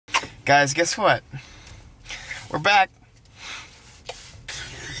Guys, guess what? We're back.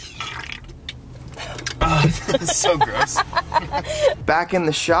 Oh, this is so gross. Back in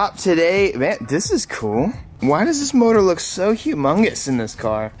the shop today. Man, this is cool. Why does this motor look so humongous in this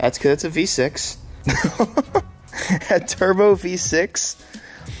car? That's because it's a V6. A turbo V6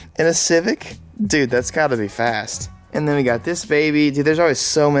 in a Civic. Dude, that's gotta be fast. And then we got this baby. Dude, there's always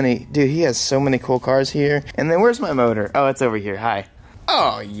so many. Dude, he has so many cool cars here. And then where's my motor? Oh, it's over here. Hi.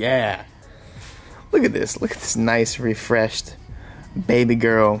 Oh, yeah. Look at this. Look at this nice, refreshed baby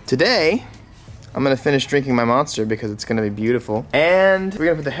girl. Today, I'm gonna finish drinking my Monster because it's gonna be beautiful. And we're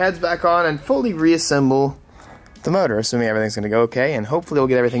gonna put the heads back on and fully reassemble the motor, assuming everything's gonna go okay. And hopefully we'll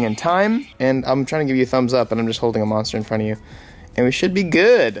get everything in time. And I'm trying to give you a thumbs up, and I'm just holding a Monster in front of you. And we should be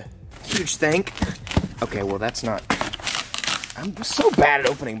good. Huge thank. Okay, well that's not... I'm so bad at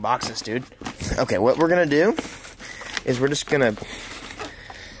opening boxes, dude. Okay, what we're gonna do is we're just gonna...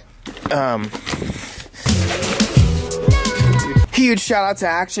 Huge shout out to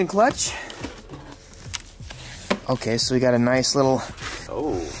Action Clutch. Okay, so we got a nice little...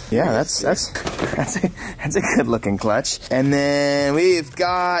 Oh. Yeah, that's a good looking clutch. And then we've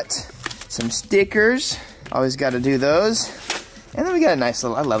got some stickers. Always got to do those. And then we got a nice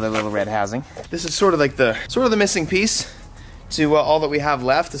little... I love that little red housing. This is sort of like the missing piece to all that we have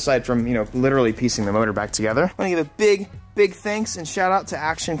left, aside from, you know, literally piecing the motor back together. I want to give a big thanks and shout out to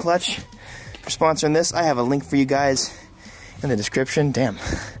Action Clutch for sponsoring this. I have a link for you guys in the description. Damn.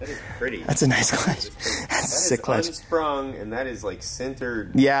 That is pretty. That's a nice clutch. That's a sick clutch. Unsprung, and that is like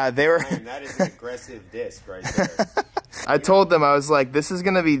centered. Yeah, they were. That is an aggressive disc right there. I told them, I was like, this is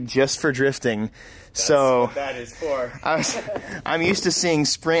gonna be just for drifting. That's so what that is for. I'm used to seeing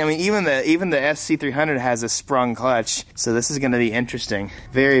spring. I mean, even the SC300 has a sprung clutch. So this is gonna be interesting.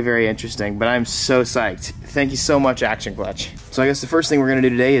 Very, very interesting. But I'm so psyched. Thank you so much, Action Clutch. So I guess the first thing we're gonna do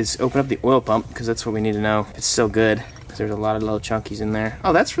today is open up the oil pump, because that's what we need to know if it's still good. There's a lot of little chunkies in there.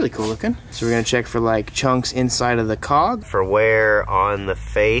 Oh, that's really cool looking. So we're gonna check for like chunks inside of the cog. For wear on the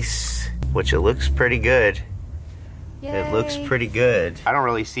face, which it looks pretty good. Yay. It looks pretty good. I don't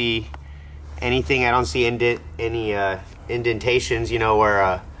really see anything. I don't see any indentations, you know, where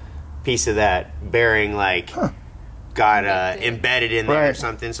a piece of that bearing like got embedded in there or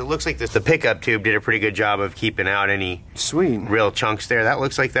something. So it looks like the pickup tube did a pretty good job of keeping out any real chunks there. That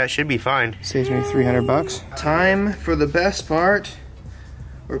looks like that should be fine. Saves me 300 bucks. Time for the best part.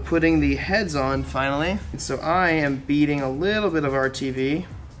 We're putting the heads on finally. So I am beating a little bit of RTV,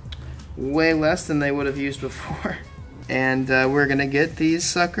 way less than they would have used before. And we're gonna get these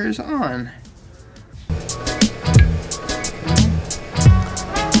suckers on.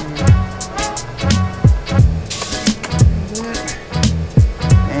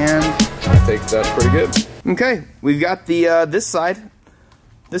 I think that's pretty good. Okay, we've got the this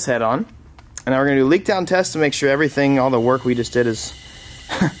head on, and now we're gonna do a leak down test to make sure everything, all the work we just did is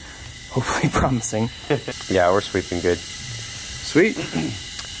hopefully promising. Yeah, we're sweeping good. Sweet.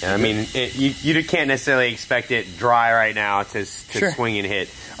 Yeah, I mean, you can't necessarily expect it dry right now to swing and hit.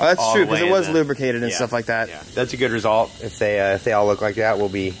 Oh, that's true, because it was lubricated and stuff like that. Yeah, that's a good result. If they all look like that, we'll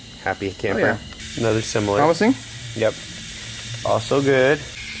be happy camper. Oh, yeah. Another similar. Promising? Yep. Also good.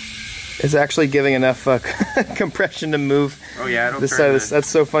 It's actually giving enough compression to move. Oh yeah, it'll this side of this. That's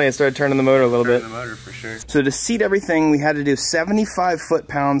so funny. It started turning the motor a little bit. The motor for sure. So to seat everything, we had to do 75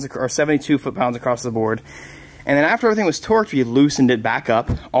 foot-pounds or 72 foot-pounds across the board. And then after everything was torqued, we loosened it back up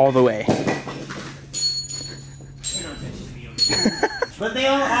all the way. But they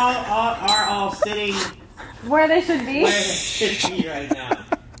are all sitting where they should be. Where they should be right now.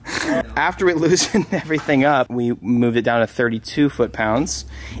 After we loosened everything up, we moved it down to 32 foot-pounds.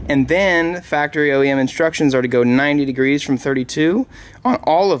 And then factory OEM instructions are to go 90 degrees from 32 on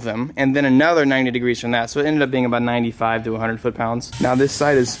all of them, and then another 90 degrees from that. So it ended up being about 95 to 100 foot-pounds. Now this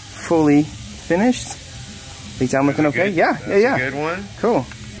side is fully finished. Think down looking okay? Yeah. That's a good one. Cool.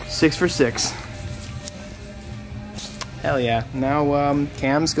 6 for 6. Hell yeah. Now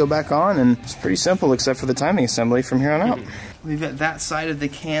cams go back on, and it's pretty simple except for the timing assembly from here on out. We've got that side of the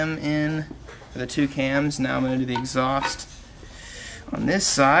cam in for the 2 cams. Now I'm going to do the exhaust on this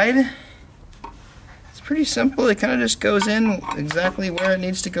side. It's pretty simple. It kind of just goes in exactly where it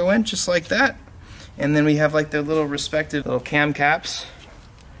needs to go in, just like that. And then we have like the little respective little cam caps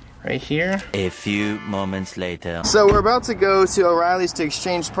right here. A few moments later. So we're about to go to O'Reilly's to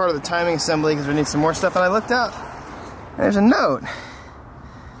exchange part of the timing assembly because we need some more stuff. And I looked out, and there's a note.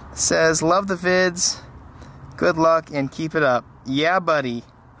 It says, "Love the vids. Good luck and keep it up. Yeah, buddy.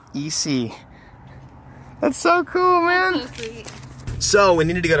 EC." That's so cool, man. That's so sweet. So we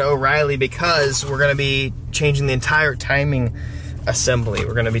needed to go to O'Reilly because we're going to be changing the entire timing assembly.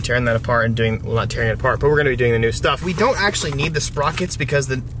 We're gonna be tearing that apart and doing, well, not tearing it apart, but we're gonna be doing the new stuff. We don't actually need the sprockets because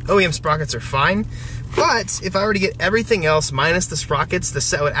the OEM sprockets are fine, but if I were to get everything else minus the sprockets, the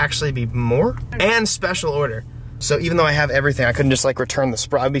set would actually be more and special order. So even though I have everything, I couldn't just like return the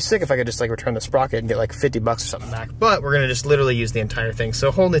sprocket. I'd be sick if I could just like return the sprocket and get like 50 bucks or something back. But we're gonna just literally use the entire thing.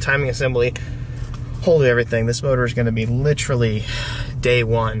 So whole new timing assembly, whole new everything. This motor is gonna be literally day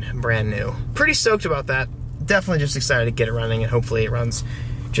one, brand new. Pretty stoked about that. Definitely just excited to get it running, and hopefully it runs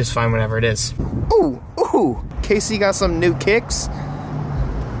just fine whenever it is. Ooh, ooh, Casey got some new kicks.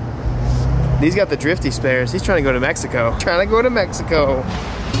 He's got the drifty spares. He's trying to go to Mexico. Trying to go to Mexico.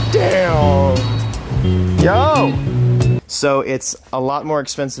 Damn. Yo! So it's a lot more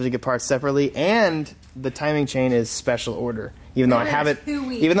expensive to get parts separately, and the timing chain is special order. Even though I have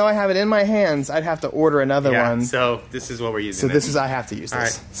it in my hands, I'd have to order another one. So this is what we're using. So this is, I have to use this.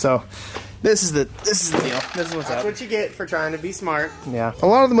 Right. So this is the deal. This is what's up. That's what you get for trying to be smart. Yeah. A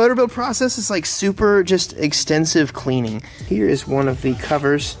lot of the motor build process is like super just extensive cleaning. Here is one of the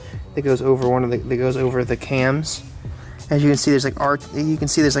covers that goes over the cams. As you can see, there's like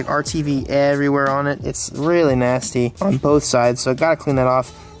RTV everywhere on it. It's really nasty on both sides, so I gotta clean that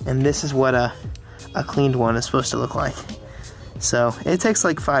off. And this is what a cleaned one is supposed to look like. So it takes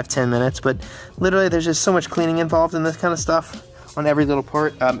like 5-10 minutes, but literally there's just so much cleaning involved in this kind of stuff on every little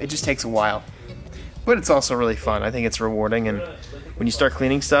part. It just takes a while, but it's also really fun. I think it's rewarding, and when you start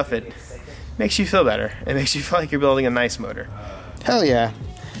cleaning stuff, it makes you feel better. It makes you feel like you're building a nice motor. Hell yeah,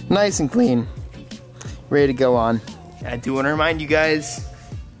 nice and clean, ready to go on. I do want to remind you guys,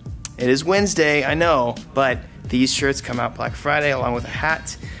 it is Wednesday, I know, but these shirts come out Black Friday along with a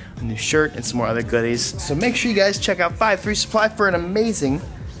hat, a new shirt, and some more other goodies. So make sure you guys check out 5-3 Supply for an amazing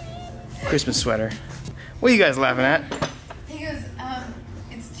Christmas sweater. What are you guys laughing at? He goes,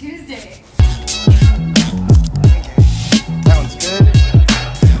 it's Tuesday. That one's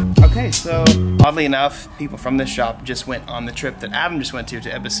good. Okay, so oddly enough, people from this shop just went on the trip that Adam just went to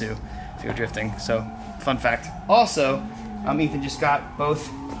Ebisu to go drifting. So, fun fact. Also, Ethan just got both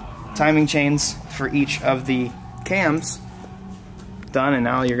timing chains for each of the cams done, and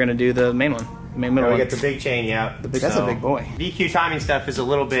now you're gonna do the main one, the main middle one. We get the big chain, yeah. That's a big boy. VQ timing stuff is a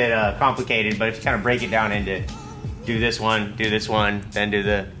little bit complicated, but if you kind of break it down into do this one, then do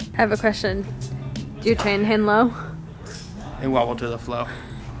the... I have a question. Do you train hand low? They wobble to the flow.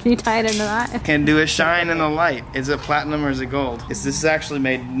 Can you tie it into that? Can do a shine in the light. Is it platinum or is it gold? This is actually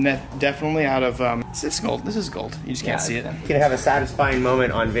made definitely out of, it's gold. This is gold. You just can't see it. You can have a satisfying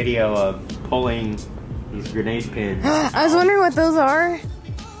moment on video of pulling these grenade pins. I was wondering what those are.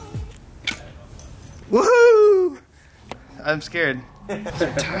 Woohoo! I'm scared. They're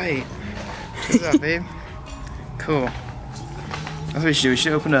tight. What's up, babe? Cool. That's what we should do. We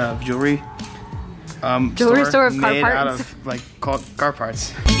should open a jewelry store of car parts. Out of like car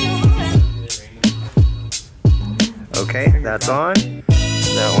parts. Okay, that's on.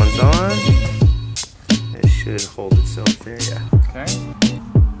 That one's on. It should hold itself there, yeah. Okay.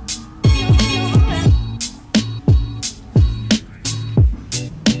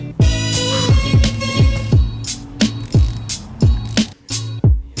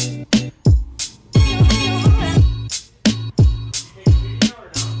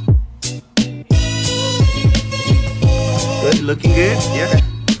 Looking good? Yeah.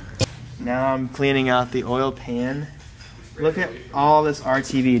 Now I'm cleaning out the oil pan. Look at all this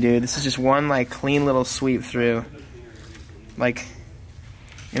RTV, dude. This is just one like clean little sweep through. Like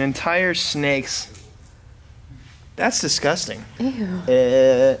an entire snake's. That's disgusting. Ew.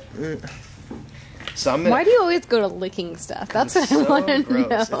 So I'm gonna, why do you always go to licking stuff? That's what I want to know.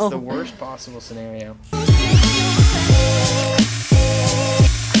 It's the worst possible scenario.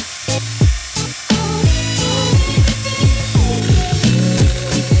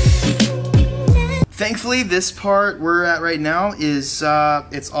 Thankfully, this part we're at right now is,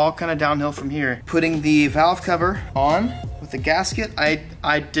 it's all kind of downhill from here. Putting the valve cover on with the gasket,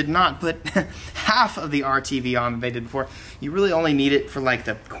 I did not put half of the RTV on that they did before. You really only need it for like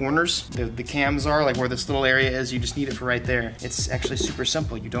the corners, the cams are, like where this little area is, you just need it for right there. It's actually super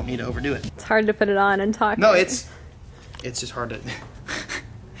simple, you don't need to overdo it. It's hard to put it on and talk. No, it's just hard to,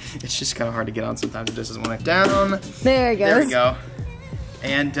 it's just kind of hard to get on sometimes. It just doesn't want to down. There it goes. There we go.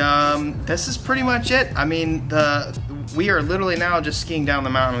 And this is pretty much it. I mean, we are literally now just skiing down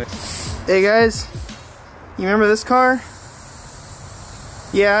the mountain. Hey guys, you remember this car?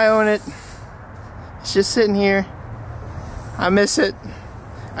 Yeah, I own it. It's just sitting here. I miss it.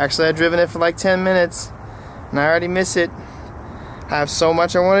 Actually, I've driven it for like 10 minutes, and I already miss it. I have so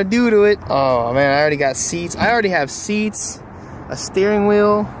much I want to do to it. Oh man, I already got seats. I already have seats, a steering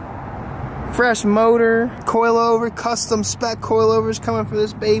wheel, fresh motor, coilover, custom spec coilovers coming for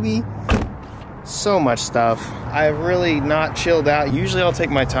this baby. So much stuff. I've really not chilled out. Usually I'll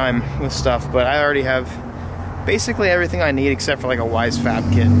take my time with stuff, but I already have basically everything I need except for like a Wise Fab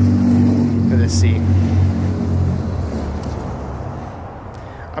kit for this seat.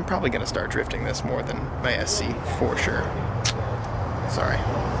 I'm probably gonna start drifting this more than my SC for sure. Sorry.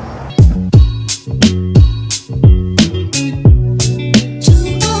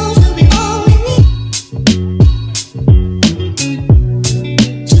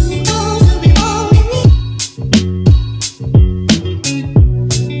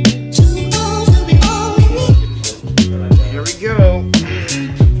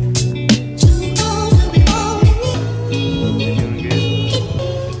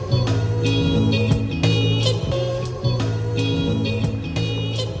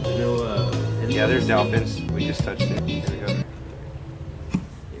 Yeah, there's dolphins. We just touched it. Here we go. Here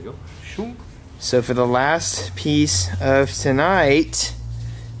you go. Shoom. So for the last piece of tonight,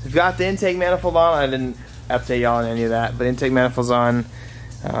 we've got the intake manifold on. I didn't update y'all on any of that, but intake manifold's on.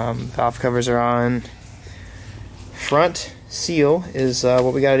 Valve covers are on. Front seal is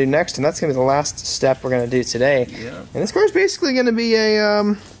what we got to do next, and that's going to be the last step we're going to do today. Yeah. And this car is basically going to be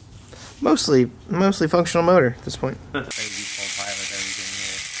a mostly functional motor at this point.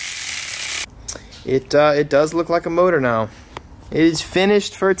 It does look like a motor now. It is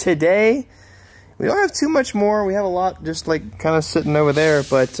finished for today. We don't have too much more. We have a lot just like kind of sitting over there,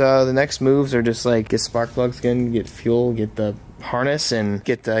 but the next moves are just like get spark plugs again, get fuel, get the harness, and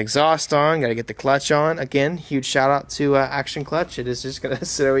get the exhaust on. Got to get the clutch on. Again, huge shout out to Action Clutch. It is just gonna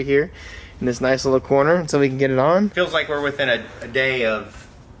sit over here in this nice little corner until we can get it on. Feels like we're within a day of,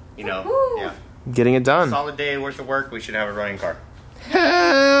 you know, yeah, getting it done. solid day worth of work. We should have a running car.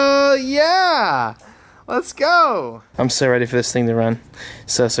 Hell yeah! Let's go! I'm so ready for this thing to run.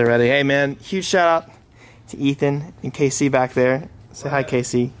 So ready. Hey man, huge shout out to Ethan and KC back there. Say hi,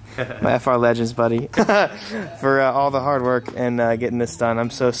 KC. My FR Legends buddy. For all the hard work and getting this done.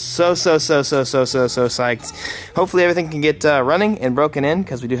 I'm so psyched. Hopefully everything can get running and broken in,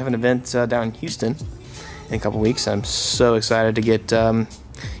 because we do have an event down in Houston in a couple weeks. I'm so excited to get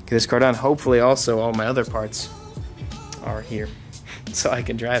this car done. Hopefully also all my other parts are here, so I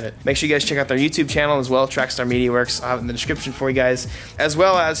can drive it. Make sure you guys check out their YouTube channel as well, Trackstar Media Works. I'll have it in the description for you guys, as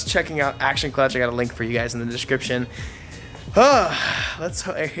well as checking out Action Clutch. I got a link for you guys in the description.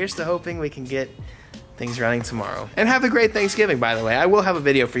 Here's to hoping we can get things running tomorrow. And have a great Thanksgiving, by the way. I will have a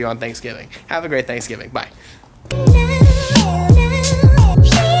video for you on Thanksgiving. Have a great Thanksgiving. Bye.